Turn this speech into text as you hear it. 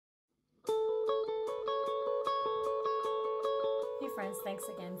friends, thanks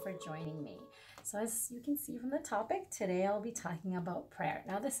again for joining me. So as you can see from the topic, today I'll be talking about prayer.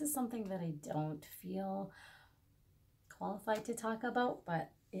 Now this is something that I don't feel qualified to talk about, but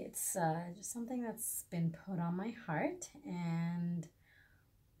it's just something that's been put on my heart, and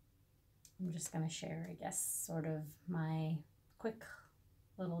I'm just going to share, I guess, sort of my quick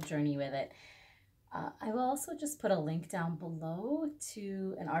little journey with it. I will also just put a link down below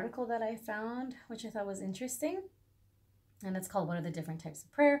to an article that I found, which I thought was interesting. And it's called What Are the Different Types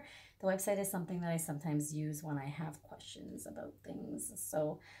of Prayer? The website is something that I sometimes use when I have questions about things.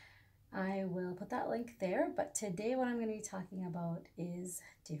 So I will put that link there. But today what I'm going to be talking about is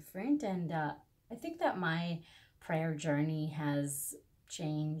different. And I think that my prayer journey has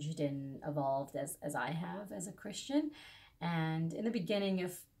changed and evolved as I have as a Christian. And in the beginning,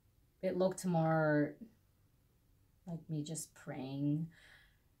 if it looked more like me just praying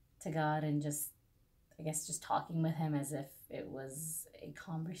to God and just, I guess, just talking with him as if it was a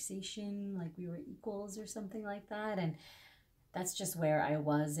conversation, like we were equals or something like that. And that's just where I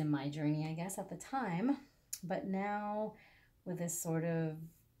was in my journey, I guess, at the time. But now, with this sort of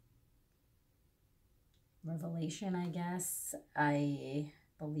revelation, I guess, I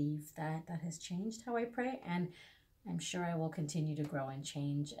believe that that has changed how I pray. And I'm sure I will continue to grow and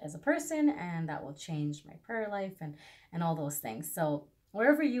change as a person, and that will change my prayer life and all those things. So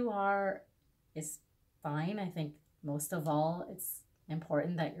wherever you are is fine. I think most of all, it's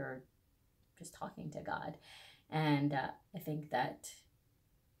important that you're just talking to God. And I think that,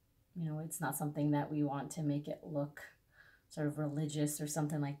 it's not something that we want to make it look sort of religious or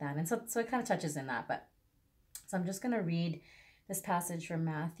something like that. And so it kind of touches in that. But so I'm just going to read this passage from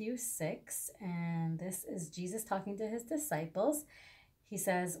Matthew 6, and this is Jesus talking to his disciples. He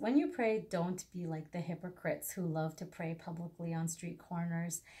says, "When you pray, don't be like the hypocrites who love to pray publicly on street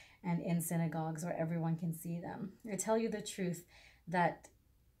corners and in synagogues where everyone can see them. I tell you the truth, that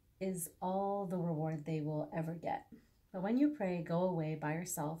is all the reward they will ever get. But when you pray, go away by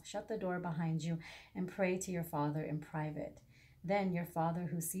yourself, shut the door behind you, and pray to your Father in private. Then your Father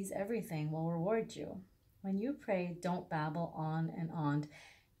who sees everything will reward you. When you pray, don't babble on and on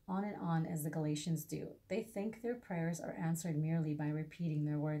as the Galatians do. They think their prayers are answered merely by repeating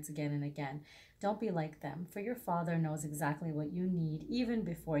their words again and again. Don't be like them, for your Father knows exactly what you need even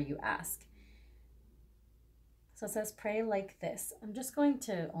before you ask." So it says, pray like this. I'm just going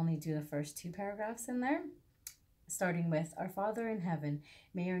to only do the first two paragraphs in there, starting with, "Our Father in heaven,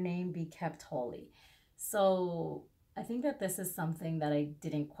 may your name be kept holy." So I think that this is something that I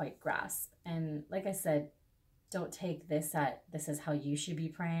didn't quite grasp. And like I said, don't take this is how you should be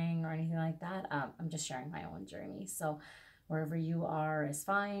praying or anything like that. I'm just sharing my own journey. So wherever you are is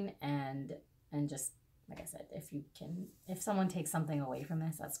fine. And just, like I said, if someone takes something away from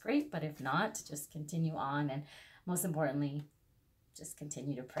this, that's great. But if not, just continue on. And most importantly, just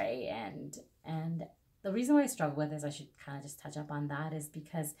continue to pray. And the reason why I struggle with this, I should kind of just touch up on that, is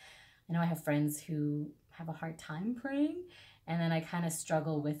because I know I have friends who have a hard time praying, and then I kind of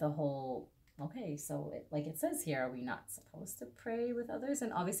struggle with the whole, okay, so like it says here, are we not supposed to pray with others?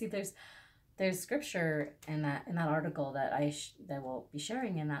 And obviously there's scripture in that article that that we'll be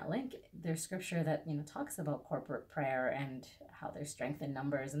sharing in that link. There's scripture that talks about corporate prayer and how there's strength in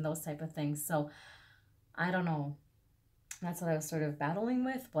numbers and those type of things. So I don't know. That's what I was sort of battling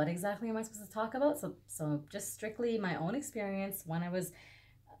with. What exactly am I supposed to talk about? So just strictly my own experience when I was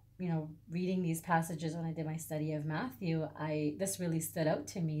reading these passages, when I did my study of Matthew, this really stood out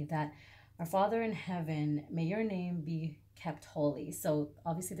to me, that our Father in heaven, may your name be kept holy. So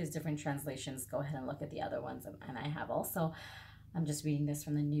obviously there's different translations. Go ahead and look at the other ones. And I have also, I'm just reading this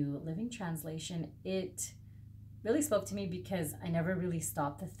from the New Living Translation. It really spoke to me because I never really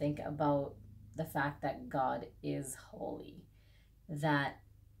stopped to think about the fact that God is holy, that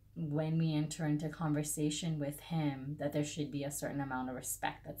when we enter into conversation with him, that there should be a certain amount of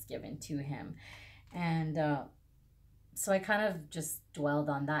respect that's given to him. And so I kind of just dwelled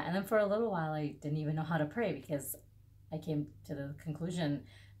on that. And then for a little while, I didn't even know how to pray, because I came to the conclusion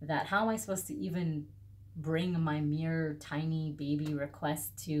that how am I supposed to even bring my mere tiny baby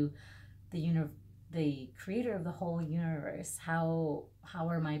request to the creator of the whole universe? How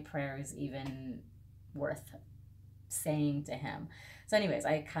are my prayers even worth saying to him? So anyways,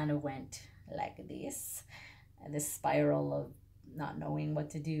 I kind of went like this spiral of not knowing what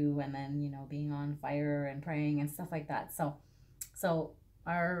to do, and then being on fire and praying and stuff like that. So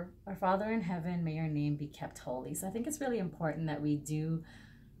our Father in heaven, may your name be kept holy. So I think it's really important that we do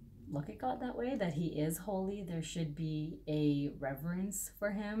look at God that way, that he is holy. There should be a reverence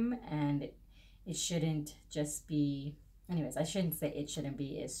for him, and it shouldn't just be, anyways, I shouldn't say it shouldn't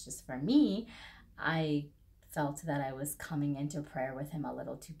be, it's just for me, I felt that I was coming into prayer with him a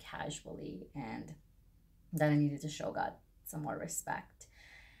little too casually, and that I needed to show God some more respect.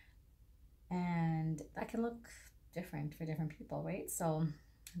 And that can look different for different people, right? So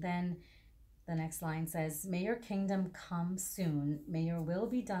then the next line says, may your kingdom come soon. May your will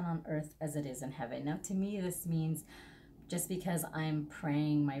be done on earth as it is in heaven. Now, to me, this means just because I'm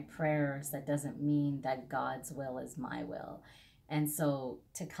praying my prayers, that doesn't mean that God's will is my will. And so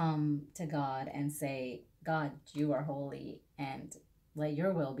to come to God and say, God, you are holy, and let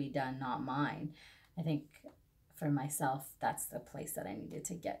your will be done, not mine. I think for myself, that's the place that I needed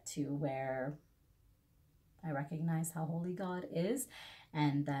to get to, where I recognize how holy God is,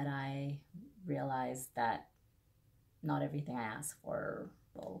 and that I realize that not everything I ask for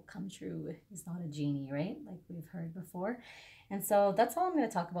will come true. He's not a genie, right? Like we've heard before. And so that's all I'm going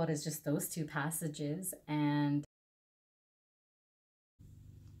to talk about, is just those two passages. And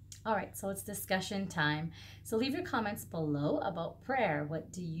all right, so it's discussion time. So leave your comments below about prayer.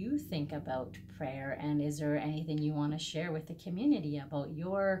 What do you think about prayer? And is there anything you want to share with the community about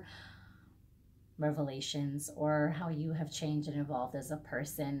your revelations, or how you have changed and evolved as a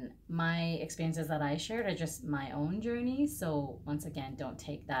person? My experiences that I shared are just my own journey. So once again, don't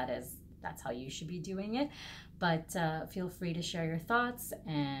take that as that's how you should be doing it. But feel free to share your thoughts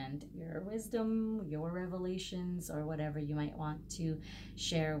and your wisdom, your revelations, or whatever you might want to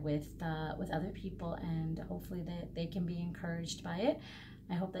share with other people, and hopefully that they can be encouraged by it.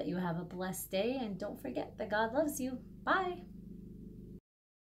 I hope that you have a blessed day, and don't forget that God loves you. Bye.